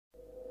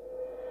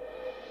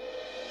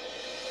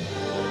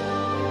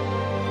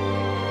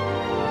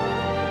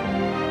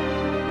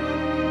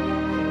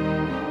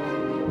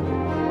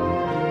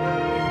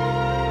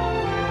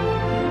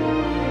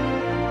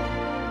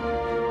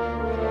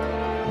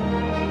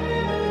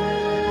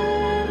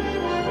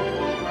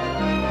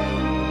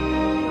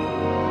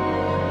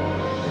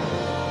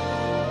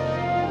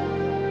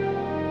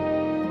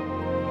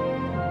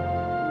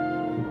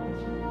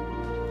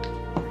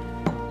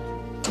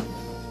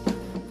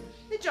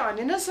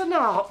joining us or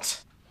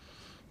not?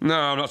 No,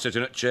 I'm not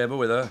sitting at chamber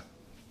with her.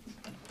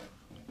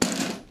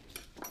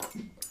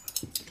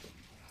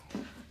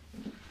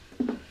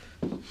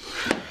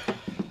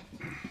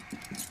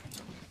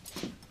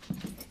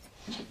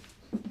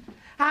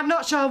 I'm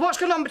not sure what's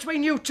going on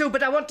between you two,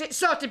 but I want it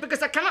sorted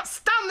because I cannot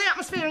stand the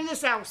atmosphere in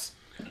this house.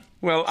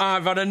 Well,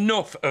 I've had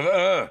enough of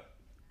her.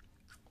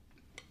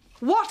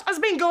 What has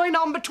been going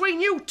on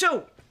between you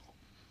two?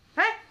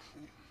 Eh?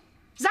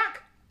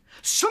 Zach,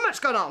 something's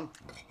gone on.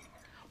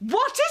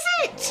 What is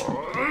it?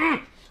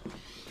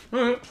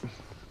 Where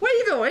are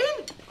you going?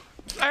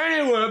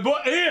 Anywhere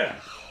but here.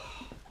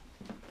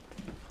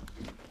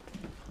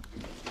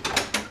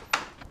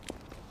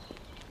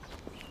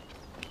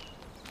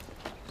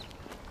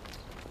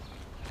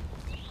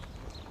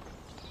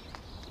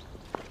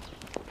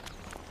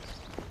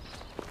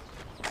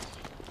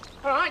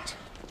 All right.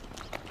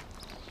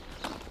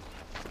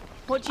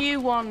 What do you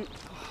want?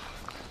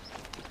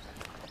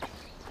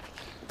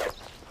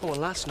 Oh, well,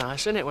 that's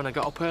nice, isn't it, when I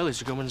got up early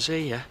to come and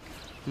see you?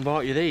 And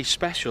bought you these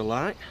special,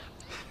 like.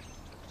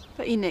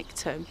 But you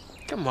nicked him.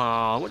 Come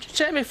on, what'd you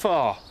take me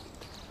for?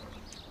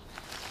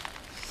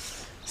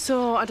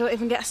 So I don't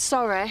even get a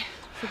sorry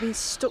for being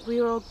stuck with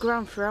your old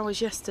gran for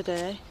hours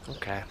yesterday.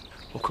 OK,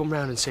 well, come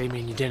round and see me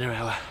in your dinner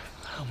hour.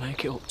 I'll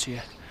make it up to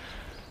you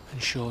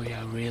and show you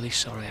how really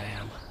sorry I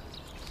am.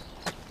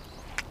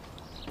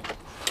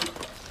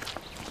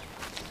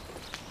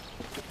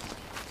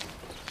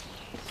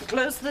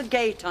 Close the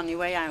gate on your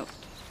way out.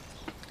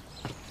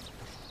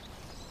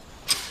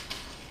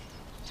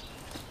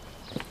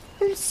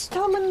 Who's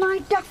stolen my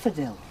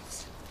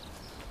daffodils?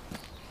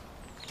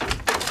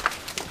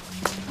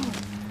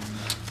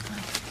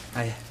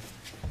 Hiya.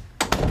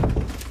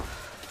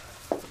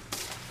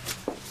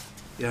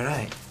 You all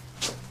right?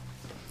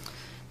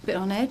 Bit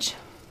on edge.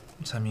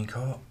 What time are you in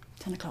court?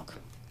 10 o'clock.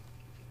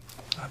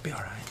 I'll be all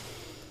right.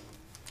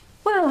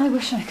 Well, I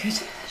wish I could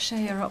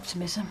share your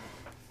optimism.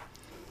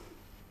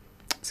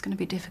 It's going to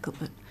be difficult,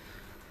 but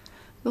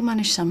we'll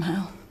manage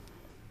somehow.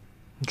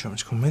 Do you want me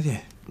to come with you?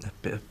 A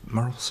bit of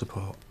moral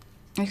support.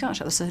 You can't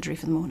shut the surgery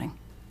for the morning.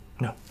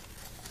 No.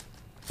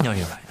 No,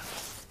 you're right.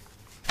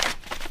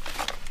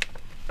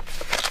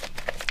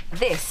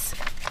 This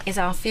is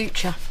our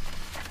future.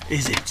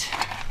 Is it?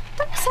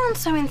 Don't sound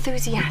so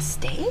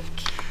enthusiastic.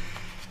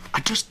 I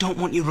just don't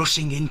want you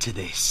rushing into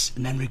this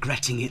and then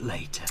regretting it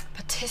later.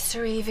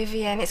 Patisserie,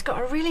 Vivienne. It's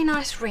got a really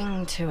nice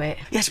ring to it.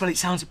 Yes, well, it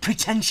sounds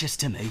pretentious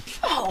to me.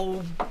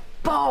 Oh,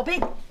 Bob,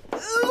 it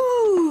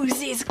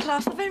oozes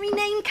class. The very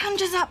name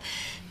conjures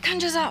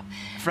up.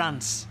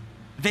 France.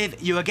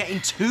 Viv, you are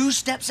getting 2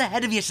 steps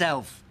ahead of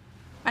yourself.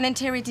 An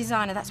interior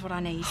designer, that's what I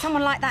need.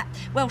 Someone like that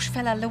Welsh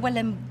fella,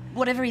 Llewellyn,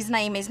 whatever his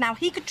name is. Now,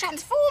 he could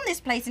transform this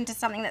place into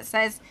something that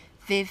says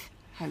Viv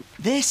Hope.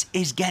 This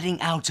is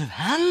getting out of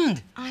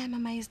hand. I am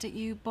amazed at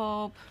you,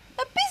 Bob.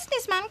 A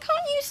businessman,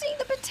 can't you see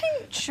the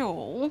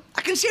potential?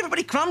 I can see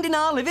everybody crammed in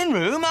our living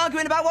room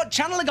arguing about what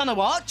channel they're going to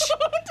watch.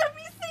 Don't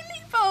be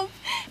silly, Bob.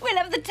 We'll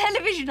have the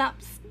television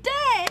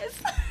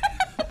upstairs.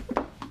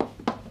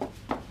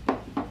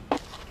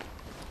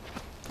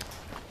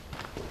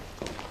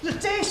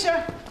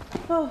 Letitia!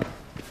 Oh,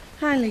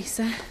 hi,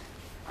 Lisa.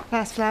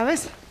 Nice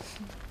flowers.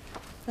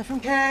 They're from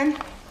Cairn.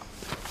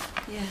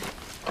 Yeah.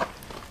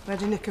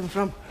 Where'd you nick them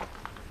from?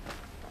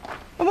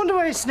 I wonder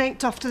where he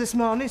sneaked off to this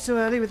morning so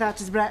early without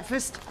his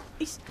breakfast.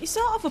 He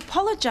sort of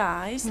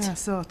apologised. Yeah,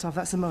 sort of.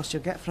 That's the most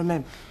you'll get from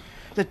him.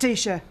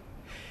 Letitia,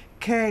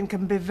 Cain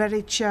can be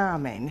very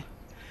charming,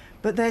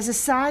 but there's a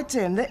side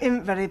to him that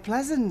isn't very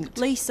pleasant.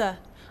 Lisa,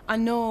 I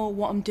know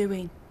what I'm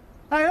doing.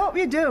 I hope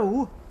you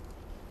do.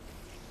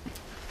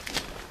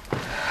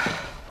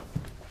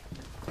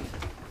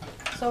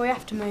 So we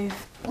have to move.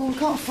 Well, we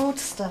can't afford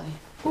to stay.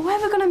 Well, where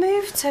are we going to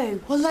move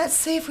to? Well, let's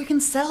see if we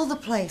can sell the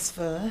place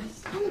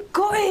first. I'm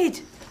gutted.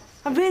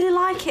 I really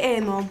like it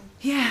here, Mum.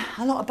 Yeah,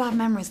 a lot of bad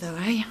memories, though,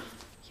 eh?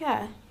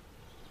 Yeah.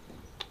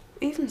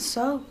 Even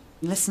so.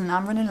 Listen,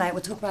 I'm running late.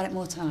 We'll talk about it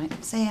more tonight.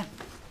 See ya.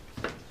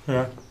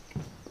 Yeah.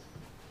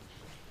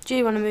 Do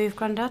you want to move,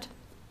 Grandad?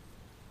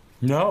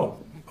 No,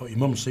 but your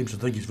mum seems to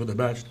think it's for the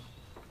best.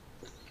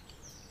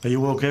 Are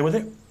you OK with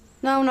it?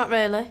 No, not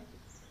really.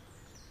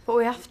 But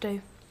we have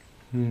to.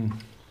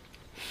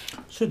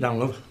 Sit down,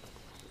 love.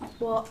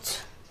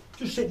 What?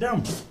 Just sit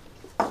down.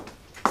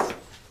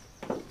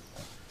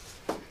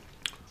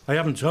 I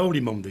haven't told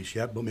your mum this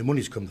yet, but my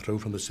money's come through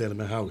from the sale of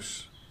my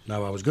house.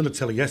 Now, I was going to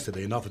tell her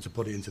yesterday and offer to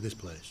put it into this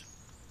place.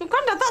 Well,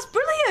 Grandad, that's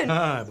brilliant!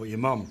 Ah, but your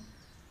mum.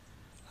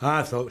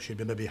 I thought she'd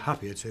be maybe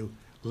happier to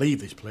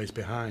leave this place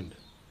behind.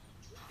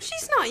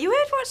 She's not. You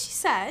heard what she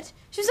said.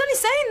 She was only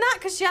saying that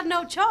because she had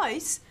no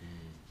choice.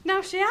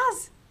 Now she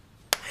has.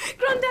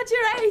 Grandad,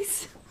 you're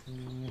ace.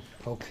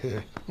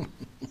 OK.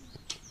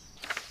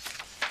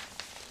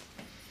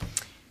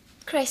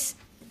 Chris,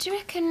 do you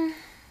reckon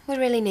we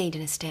really need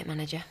an estate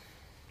manager?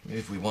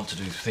 If we want to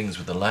do things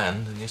with the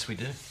land, then yes, we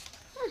do.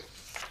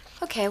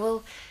 OK,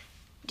 well,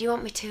 do you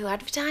want me to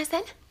advertise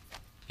then?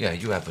 Yeah,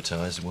 you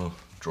advertise and we'll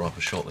draw up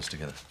a shortlist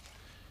together.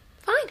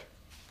 Fine.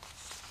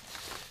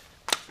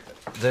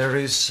 There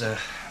is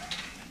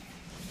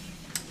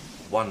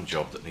one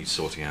job that needs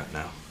sorting out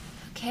now.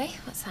 Okay,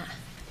 what's that?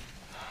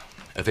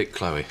 Evict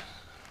Chloe.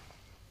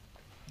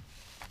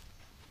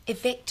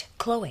 Evict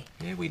Chloe?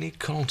 Yeah, we need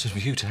Carlton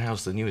View to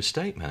house the new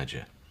estate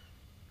manager.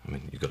 I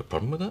mean, you got a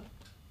problem with that?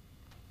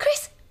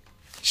 Chris,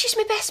 she's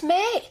my best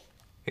mate.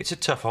 It's a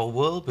tough old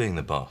world being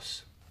the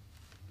boss.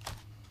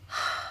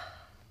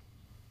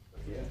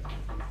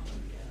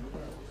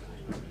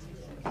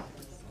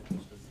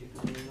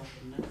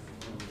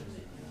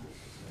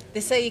 They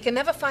say you can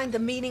never find the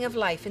meaning of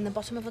life in the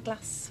bottom of a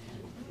glass.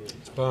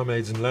 It's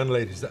barmaids and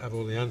landladies that have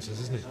all the answers,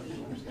 isn't it?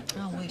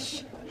 I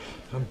wish.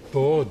 I'm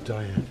bored,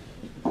 Diane.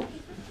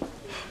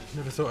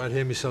 Never thought I'd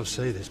hear myself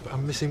say this, but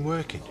I'm missing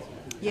working.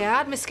 Yeah,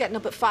 I'd miss getting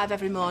up at 5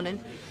 every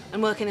morning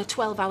and working a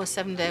 12-hour,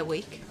 7-day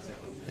week.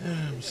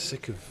 Yeah, I'm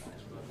sick of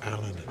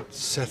Alan and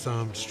Seth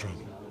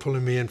Armstrong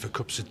pulling me in for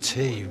cups of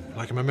tea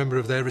like I'm a member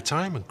of their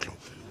retirement club.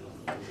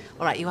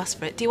 All right, you asked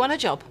for it. Do you want a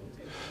job?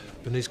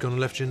 Bernice gone and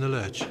left you in the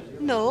lurch?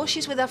 No,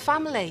 she's with her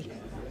family.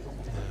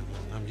 Yeah,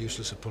 well, I'm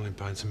useless at pulling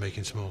pints and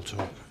making small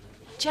talk.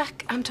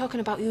 Jack, I'm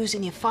talking about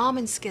using your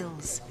farming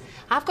skills.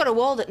 I've got a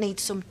wall that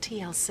needs some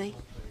TLC.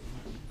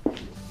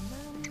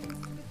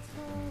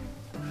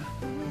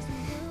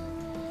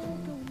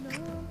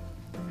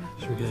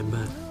 Should we get in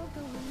bed?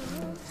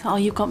 Is that all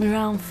you got me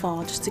round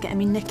for, just to get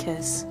me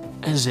knickers?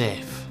 As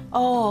if.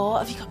 Oh,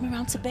 have you got me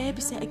round to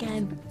babysit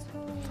again?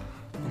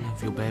 I don't know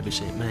if you'll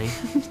babysit me.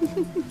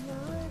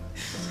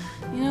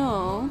 You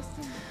know,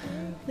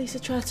 Lisa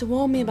tried to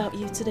warn me about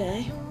you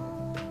today.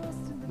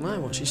 Why?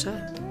 What'd she say?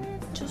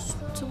 Just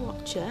to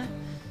watch you.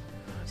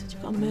 She said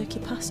you've got a murky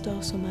past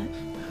or something.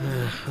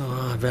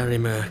 Oh, very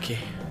murky.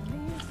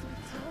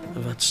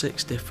 I've had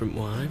 6 different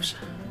wives,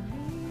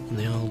 and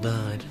they all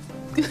died.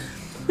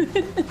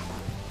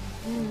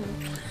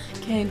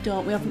 Okay,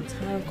 don't. We haven't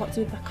time. I've got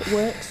to be back at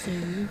work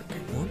soon.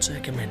 It won't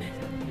take a minute.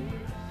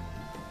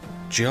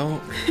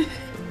 Joke.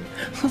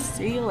 I'll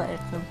see you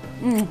later.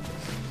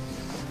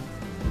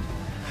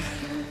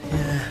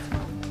 Yeah.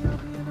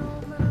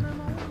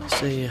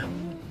 See ya.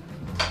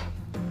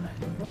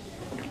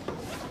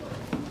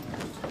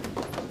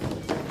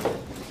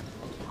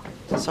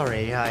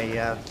 Sorry,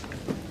 Hi.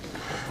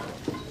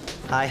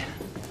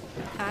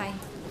 Hi.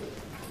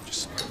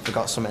 Just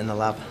forgot something in the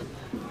lab.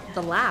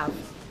 The lab?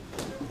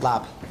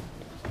 Lab.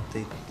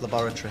 The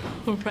laboratory.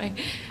 Right.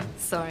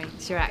 Sorry,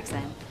 it's your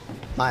accent.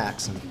 My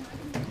accent.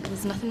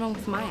 There's nothing wrong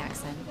with my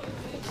accent.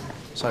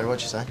 Sorry,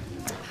 what'd you say?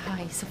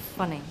 Hi, so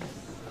funny.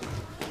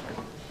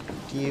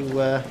 Do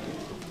you,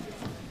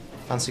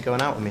 fancy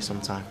going out with me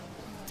sometime?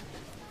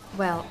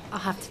 Well, I'll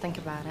have to think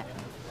about it.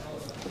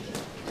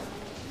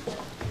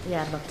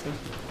 Yeah, I'd love to.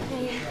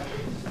 You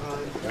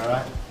all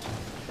right?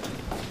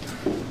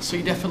 So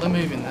you're definitely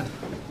moving then?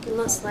 It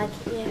looks like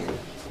it, yeah.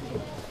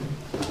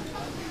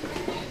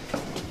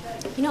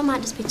 You know, it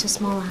might just be to a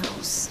smaller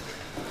house.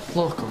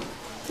 Local?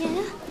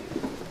 Yeah.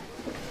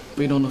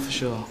 But you don't know for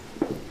sure?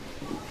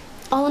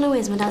 All I know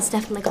is my dad's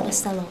definitely got a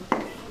cellar.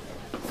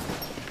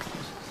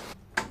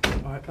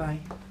 All right, bye.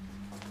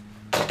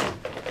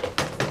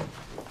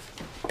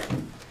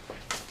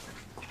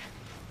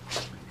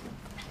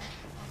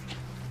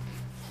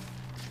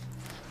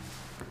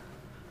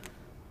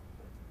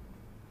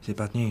 Is it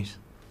bad news?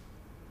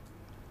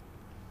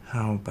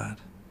 How bad?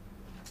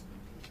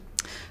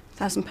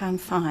 £1,000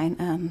 fine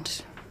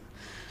and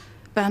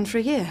banned for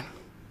a year.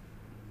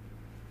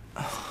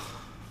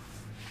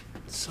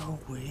 So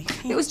weak.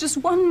 It was just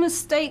one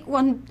mistake,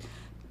 one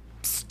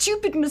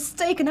stupid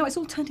mistake, and now it's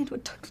all turned into a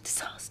total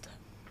disaster.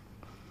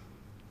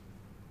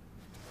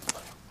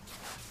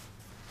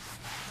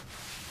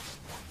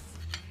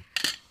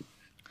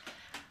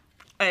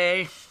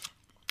 Hey,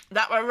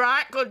 that were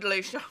right good,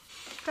 Lisa.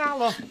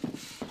 Carlo.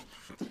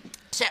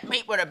 Except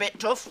meat were a bit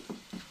tough.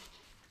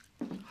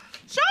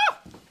 So,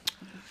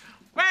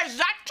 where's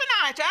Zach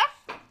tonight, eh?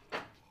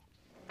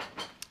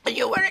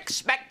 You were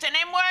expecting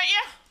him, weren't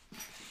you?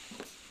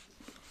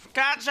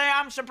 Can't say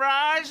I'm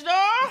surprised,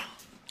 though.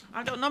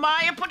 I don't know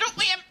why you put up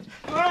with him.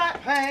 All right,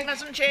 Peg.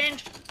 Hasn't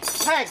changed.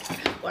 Peg.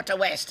 What a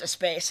waste of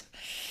space.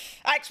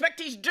 I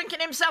expect he's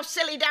drinking himself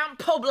silly down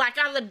pub like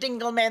other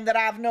dingle men that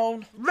I've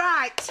known.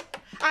 Right.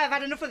 I've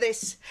had enough of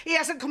this. He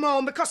hasn't come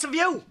home because of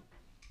you.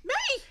 Me?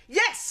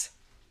 Yes.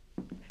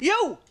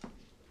 You.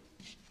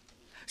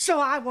 So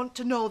I want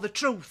to know the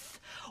truth.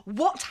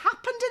 What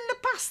happened in the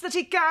past that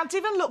he can't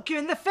even look you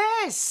in the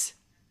face?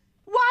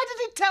 Why did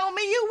he tell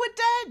me you were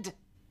dead?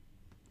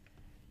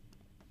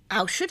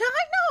 How should I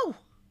know?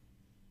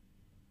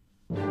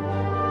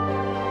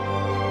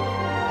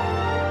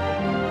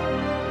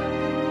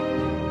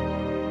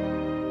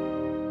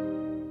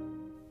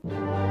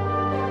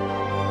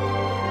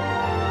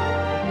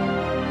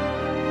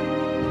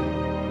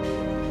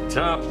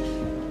 Top.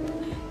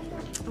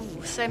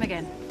 Ooh, same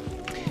again.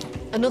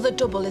 Another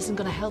double isn't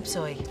going to help,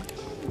 Zoe.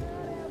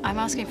 I'm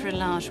asking for a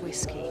large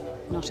whiskey,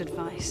 not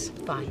advice.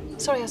 Fine.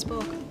 Sorry I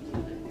spoke.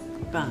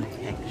 By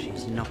heck,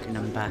 she's knocking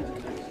them back.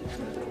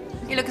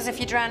 You look as if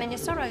you're drowning your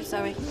sorrows,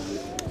 Zoe.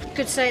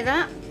 Could say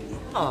that.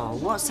 Oh,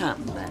 what's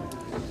happened then?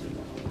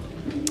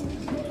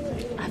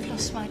 I've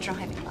lost lost my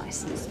driving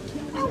licence.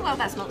 Oh, well,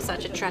 that's not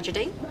such a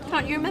tragedy.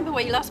 Can't you remember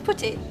where you last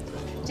put it?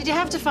 Did you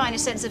have to find a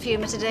sense of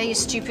humour today, you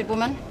stupid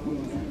woman?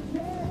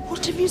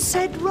 What have you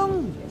said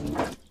wrong?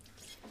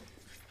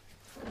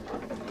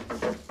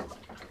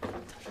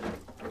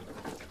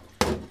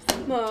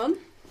 Mum?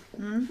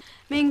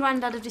 Me and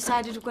Grandad have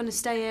decided we're going to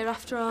stay here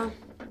after all.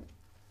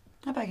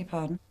 I beg your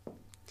pardon?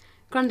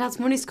 Grandad's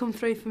money's come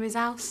through from his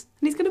house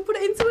and he's going to put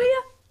it into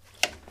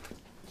here.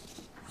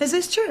 Is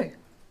this true?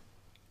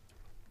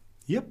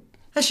 Yep.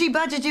 Has she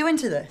badgered you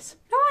into this?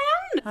 No, I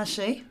haven't. Has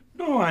she?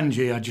 No,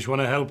 Angie, I just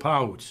want to help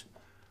out.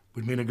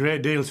 Would mean a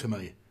great deal to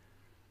me.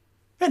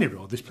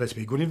 Anyway, this place would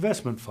be a good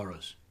investment for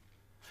us.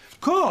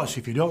 Of course,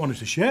 if you don't want us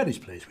to share this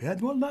place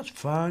with you, well, that's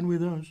fine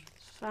with us.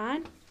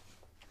 Fine.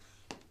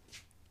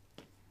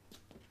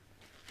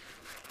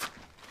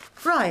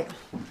 Right.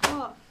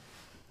 What?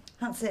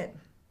 That's it.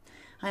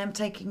 I am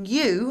taking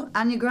you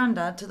and your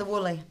granddad to the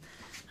Woolly.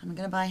 And I'm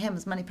going to buy him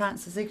as many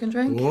pints as he can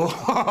drink.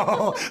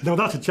 Oh, now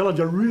that's a challenge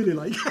I really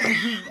like.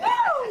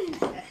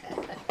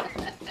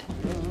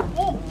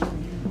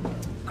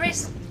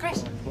 Chris.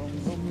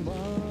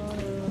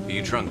 Are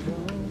you drunk?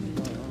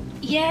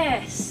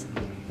 Yes.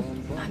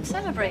 I'm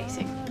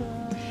celebrating.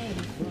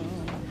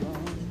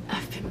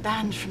 I've been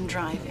banned from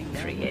driving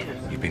for a year.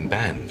 You've been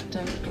banned?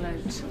 Don't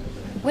gloat.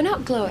 We're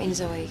not gloating,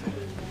 Zoe.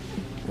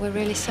 We're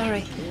really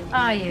sorry.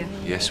 Are you?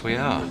 Yes, we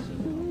are.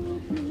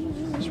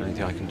 Is there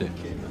anything I can do?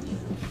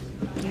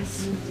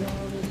 Yes.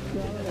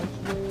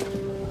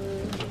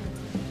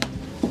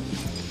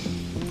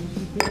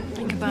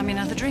 You can buy me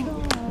another drink.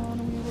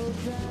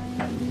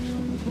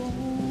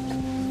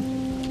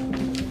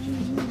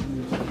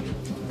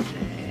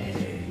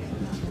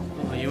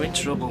 Are you in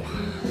trouble?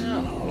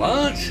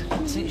 What? I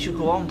think you should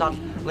go home, Dad.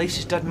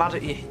 Lisa's dead mad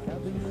at you.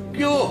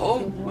 Go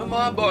home? Well,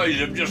 my boys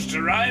have just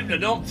arrived. I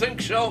don't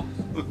think so.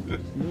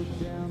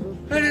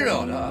 I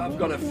don't know. I've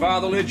got a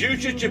fatherly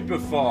duty to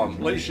perform.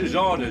 Lisa's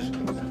orders.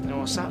 No,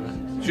 what's that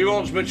then? She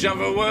wants me to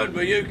have a word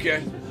with you,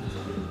 Ken.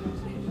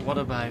 What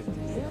about?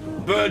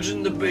 Birds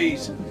and the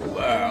bees.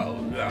 Well,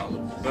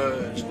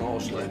 birds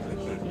mostly.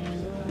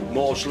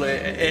 Mostly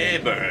a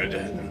bird.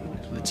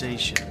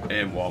 Letitia.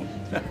 In one.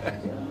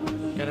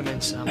 Get him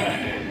in, Sam.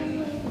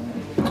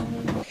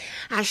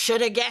 I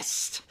should have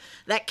guessed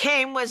that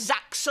Cain was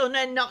Zach's son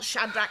and not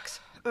Shadrach's.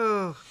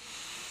 Oh.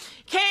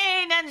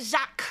 Cain and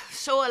Zach,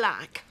 so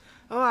alike.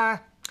 Oh,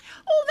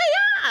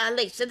 they are,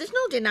 Lisa. There's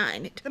no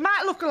denying it. They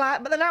might look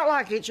alike, but they don't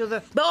like each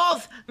other.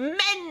 Both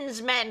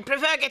men's men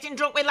prefer getting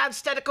drunk with lads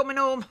instead of coming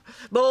home.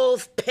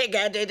 Both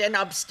pig-headed and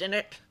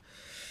obstinate.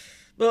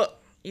 But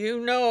you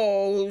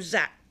know who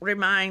Zach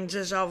reminds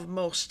us of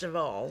most of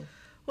all.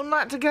 Wouldn't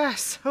like to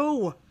guess.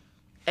 Who?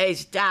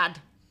 His dad.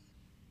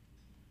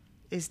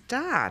 His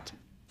dad?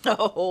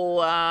 Oh,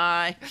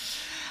 aye.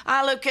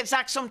 I look at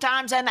Zach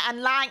sometimes and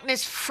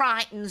likeness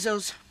frightens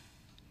us.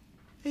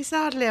 He's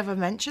hardly ever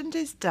mentioned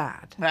his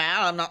dad.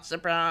 Well, I'm not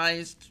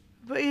surprised.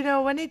 But, you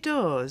know, when he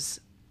does,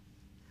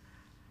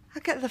 I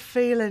get the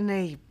feeling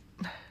he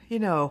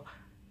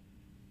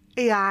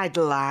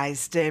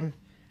idolised him.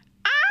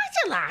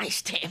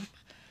 Idolised him?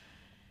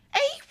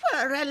 He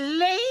were a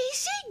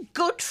lazy,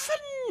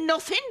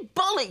 good-for-nothing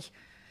bully.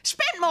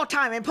 Spent more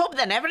time in pub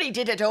than ever he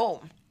did at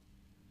home.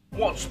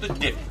 What's the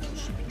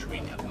difference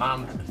between a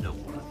man and a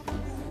woman?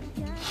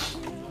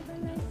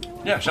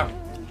 Yeah, Sam.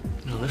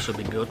 No, this will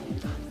be good.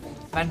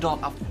 Men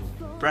don't have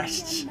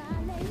breasts.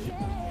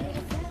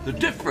 The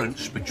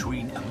difference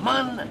between a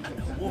man and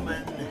a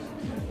woman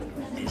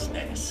is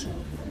this.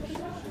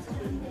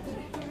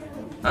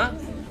 Huh?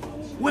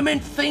 Women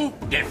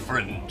think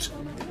different.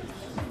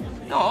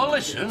 No,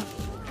 listen.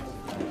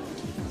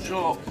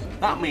 So,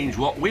 that means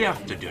what we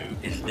have to do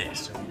is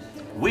this.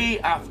 We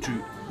have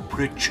to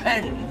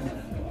pretend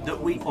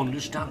that we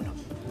understand them.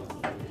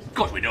 Of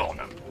course we don't.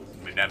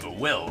 We never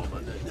will.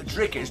 But the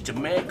trick is to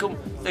make them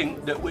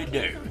think that we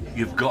do.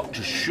 You've got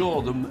to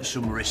show them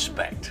some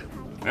respect.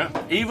 Yeah?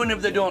 Even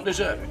if they don't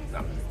deserve it.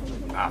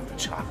 Half the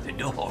time they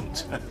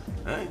don't.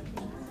 Eh?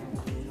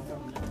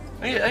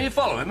 Are you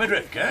following my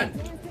drift, Ken?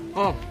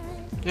 Oh,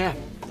 yeah.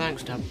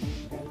 Thanks, Dad.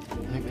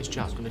 I think this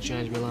chat's going to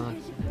change my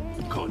life.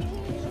 Good.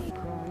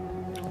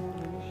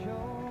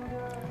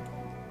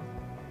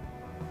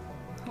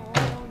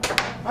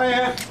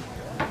 Hiya.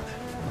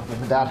 I'm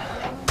my dad.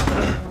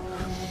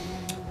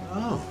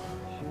 Oh.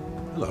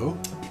 Hello.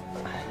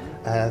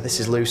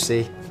 This is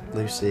Lucy.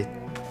 Lucy,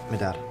 my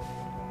dad.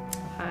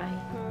 Hi.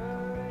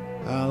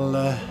 I'll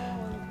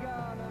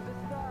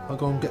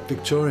go and get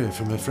Victoria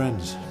from her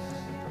friends.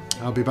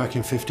 I'll be back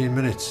in 15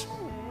 minutes.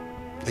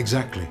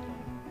 Exactly.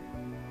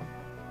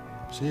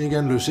 See you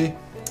again, Lucy.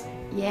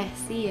 Yeah,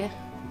 see ya.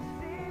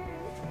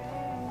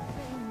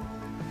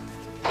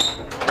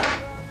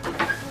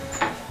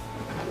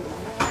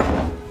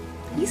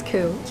 He's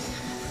cool.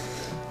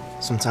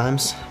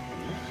 Sometimes.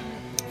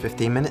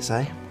 15 minutes,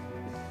 eh?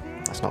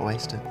 Let's not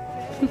waste it.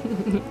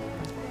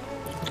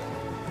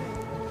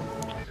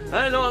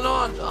 Hey, no,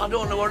 I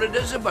don't know what it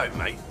is about,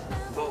 mate.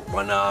 But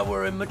when I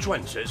were in my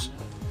 20s,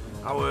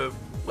 I were,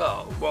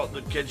 well, what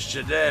the kids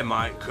today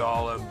might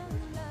call a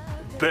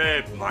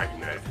babe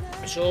magnet.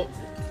 So,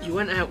 you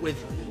went out with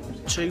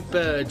 2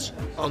 birds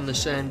on the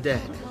same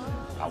day?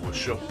 I was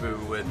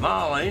supping with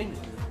Marlene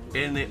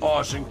in the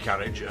horse and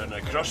carriage, and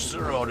across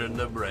the road in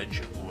the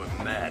bridge with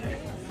Mary.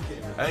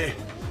 Hey,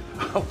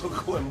 I was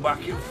going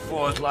back and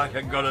forth like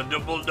I got a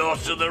double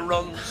dose of the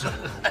runs.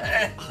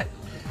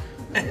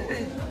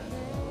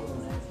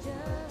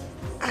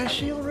 Has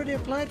she already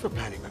applied for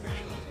planning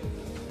permission?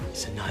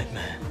 It's a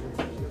nightmare.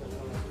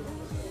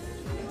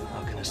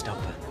 How can I stop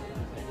her?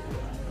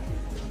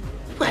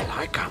 Well,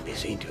 I can't be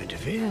seen to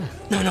interfere.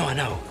 No, I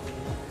know.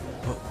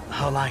 But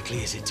how likely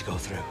is it to go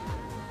through?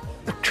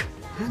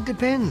 It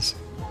depends.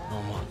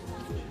 On what?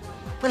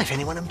 Well, if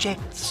anyone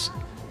objects.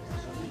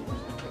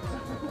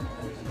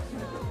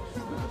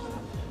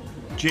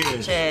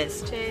 Cheers.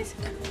 Cheers. Cheers.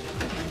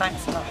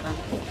 Thanks a lot, then.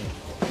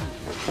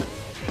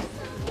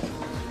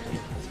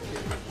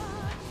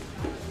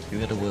 You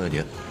had a word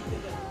yet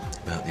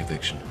about the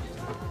eviction?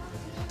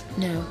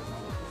 No.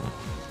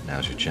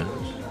 Now's your chance.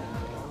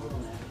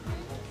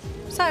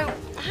 So,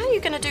 how are you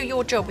going to do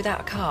your job without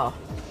a car?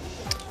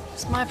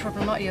 It's my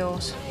problem, not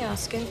yours. You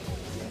asking?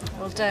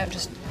 Well, don't.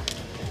 Just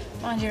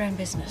mind your own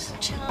business.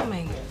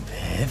 Charming.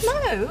 Viv?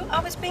 No, I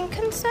was being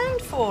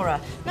concerned for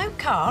her. No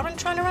car and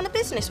trying to run a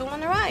business all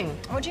on her own.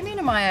 What do you mean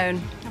on my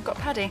own? I've got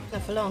Paddy.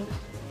 Not for long.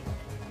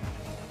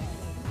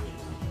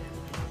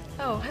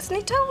 Oh, hasn't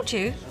he told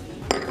you?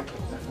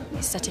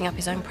 He's setting up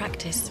his own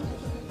practice.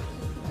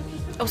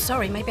 Oh,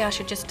 sorry, maybe I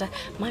should just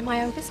mind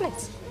my own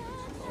business.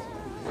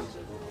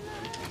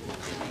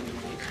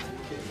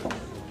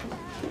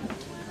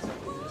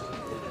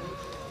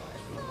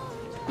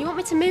 You want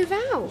me to move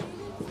out?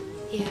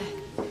 Yeah.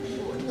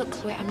 Look,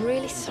 Chloe, I'm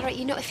really sorry.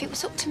 You know, if it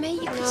was up to me,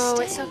 you could No,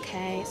 stay. it's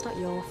okay. It's not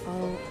your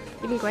fault.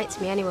 You've been great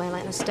to me anyway,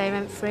 like no stay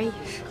rent-free.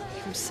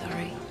 I'm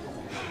sorry.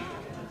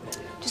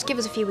 Just give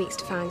us a few weeks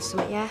to find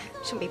something, yeah?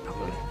 Shouldn't be a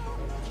problem.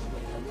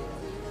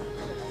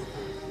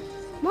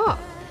 What?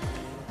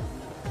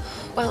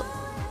 Well,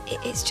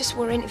 it's just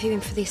we're interviewing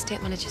for the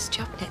estate manager's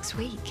job next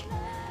week.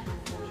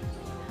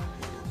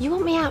 You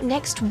want me out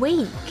next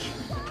week?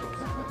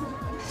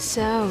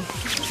 So,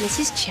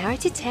 Mrs.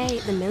 Charity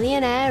Tate, the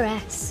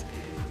millionairess.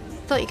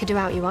 Thought you could do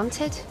out you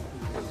wanted.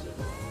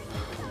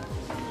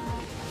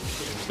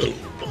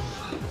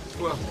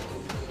 Well,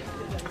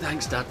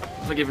 thanks, Dad,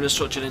 for giving us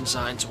such an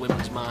insight into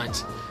women's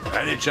minds.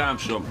 Anytime,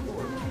 son.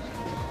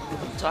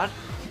 Dad,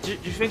 do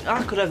you think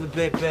I could have a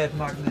big bird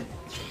magnet?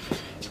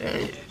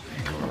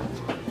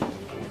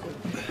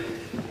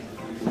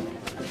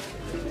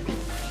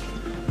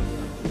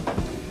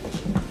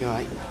 You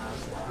alright?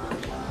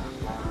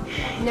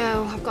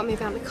 No, I've got to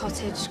move out of the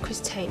cottage. Chris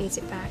Tate needs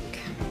it back.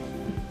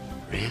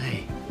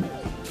 Really?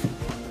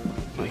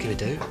 What are you going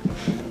to do?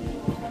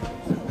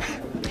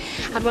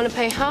 I'd want to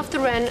pay half the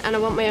rent and I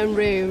want my own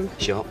room.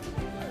 Sure.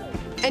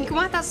 And you can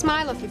wipe that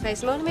smile off your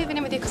face. I'm only moving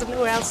in with you because I've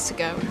nowhere else to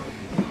go.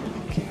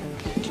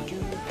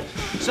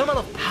 So, my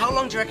love, how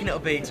long do you reckon it'll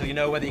be till you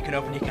know whether you can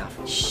open your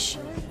cafe? Shh.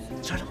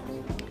 Sorry,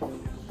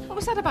 What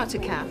was that about a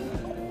cab?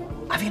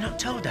 have you not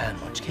told Anne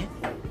much, kid?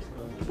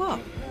 What?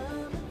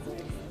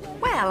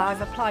 Well,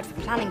 I've applied for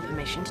planning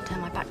permission to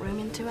turn my back room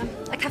into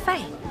a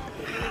cafe.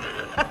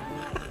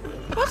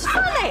 What's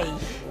funny?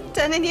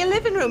 Turning your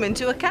living room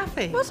into a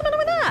cafe. What's the matter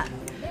with that?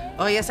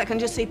 Oh, yes, I can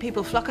just see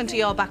people flocking to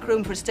your back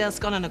room for a stale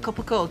scone and a cup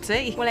of cold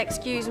tea. Well,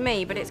 excuse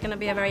me, but it's going to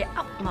be a very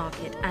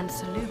upmarket and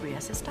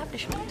salubrious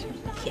establishment.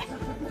 Yeah.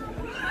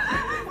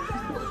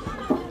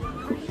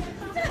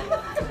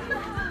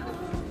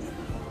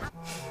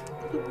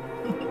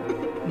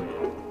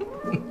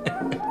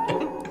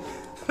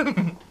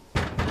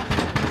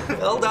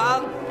 Well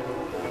done.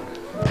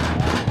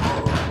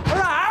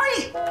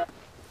 Right!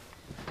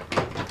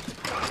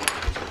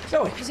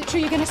 Zoe. Is it true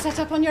you're going to set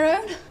up on your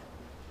own?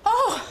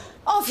 Oh,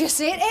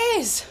 obviously it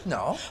is.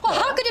 No. Well,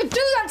 how could you do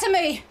that to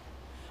me?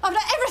 After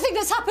everything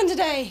that's happened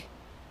today.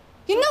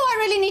 You know I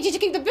really need you to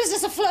keep the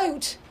business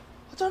afloat.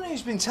 I don't know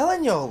who's been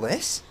telling you all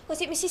this.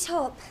 Was it Mrs.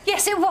 Hope?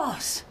 Yes, it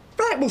was.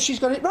 Right, well, she's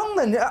got it wrong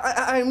then.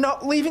 I'm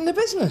not leaving the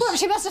business. Well,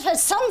 she must have heard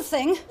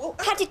something.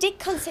 Paddy did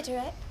consider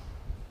it.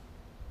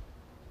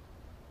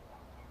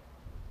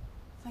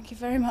 Thank you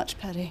very much,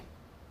 Paddy.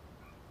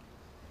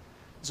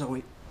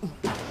 Zoe.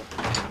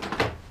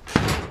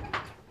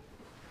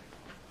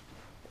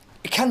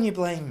 Can you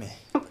blame me?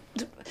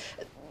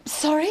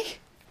 Sorry?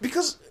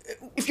 Because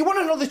if you want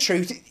to know the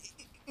truth,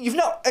 you've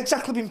not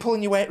exactly been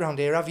pulling your weight round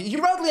here, have you?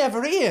 You're hardly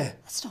ever here.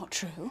 That's not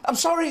true. I'm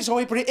sorry,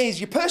 Zoe, but it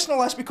is. Your personal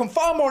life's become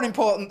far more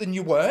important than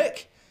your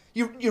work.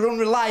 You're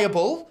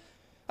unreliable.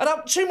 And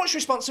too much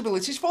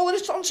responsibility's fallen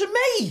onto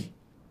me.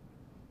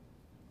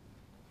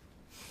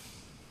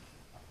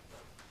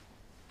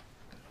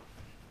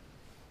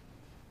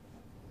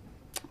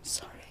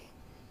 Sorry.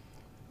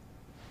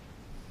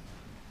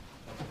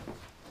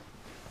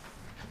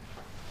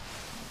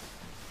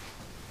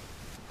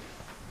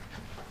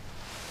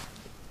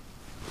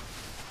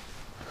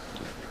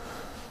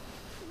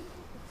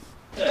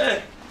 Where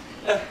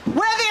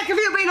the heck have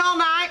you been all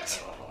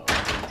night?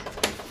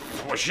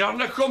 Well, she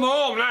hadn't come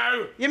home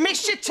now. You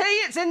missed your tea,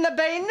 it's in the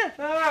bin.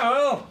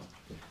 Oh,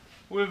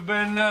 well. we've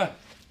been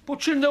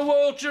putting the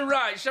world to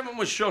rights, haven't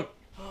we, son?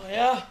 Oh,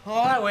 yeah?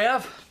 All right, we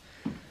have.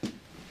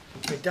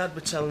 My dad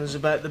were telling us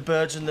about the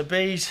birds and the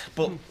bees,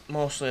 but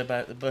mostly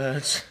about the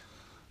birds.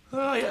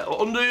 Oh, yeah,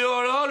 under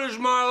your orders,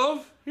 my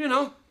love, you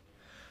know.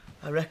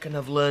 I reckon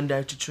I've learned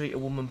how to treat a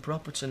woman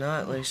proper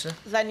tonight, Lisa.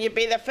 Then you'd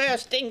be the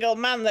first dingle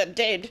man that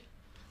did.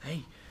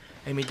 Hey,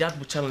 my dad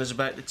were telling us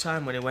about the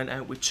time when he went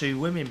out with 2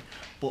 women,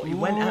 but he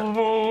went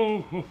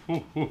out...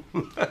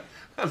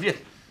 Have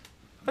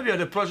you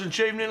had a pleasant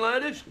evening,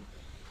 ladies?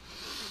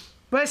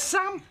 Where's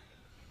Sam?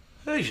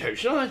 He's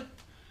outside.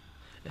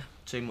 Yeah,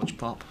 too much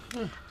pop.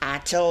 I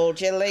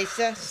told you,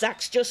 Lisa.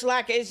 Zach's just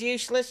like his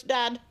useless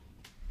dad.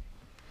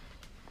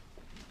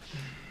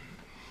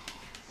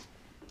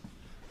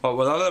 What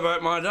was that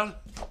about my dad?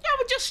 I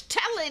was just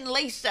telling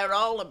Lisa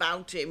all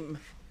about him.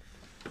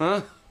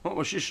 Huh? What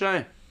was she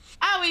saying?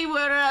 How he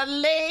were a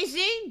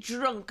lazy,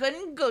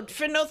 drunken,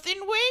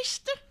 good-for-nothing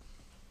waster.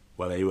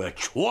 Well, he were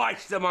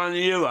twice the man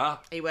you are.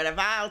 He were a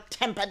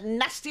vile-tempered,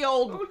 nasty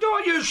old... Oh,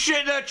 don't you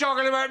sit there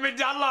talking about me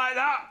dad like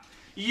that,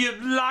 you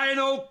lying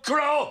old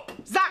crow.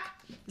 Zach,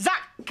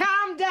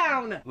 calm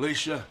down.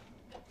 Lisa,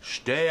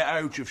 stay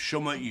out of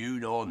something you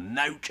know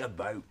nought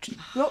about.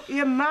 Look,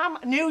 your mum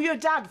knew your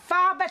dad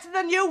far better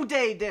than you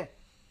did.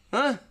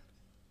 Huh?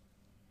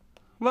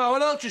 Well,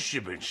 what else has she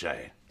been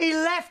saying? He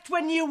left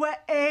when you were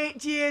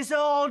 8 years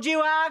old.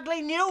 You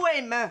hardly knew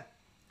him.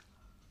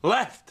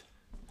 Left?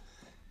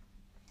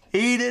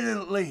 He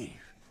didn't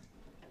leave.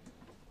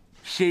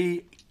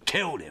 She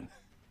killed him.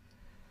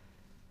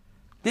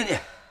 Didn't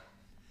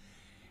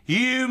you?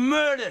 You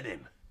murdered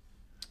him.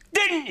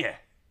 Didn't you?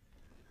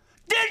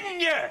 Didn't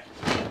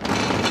you?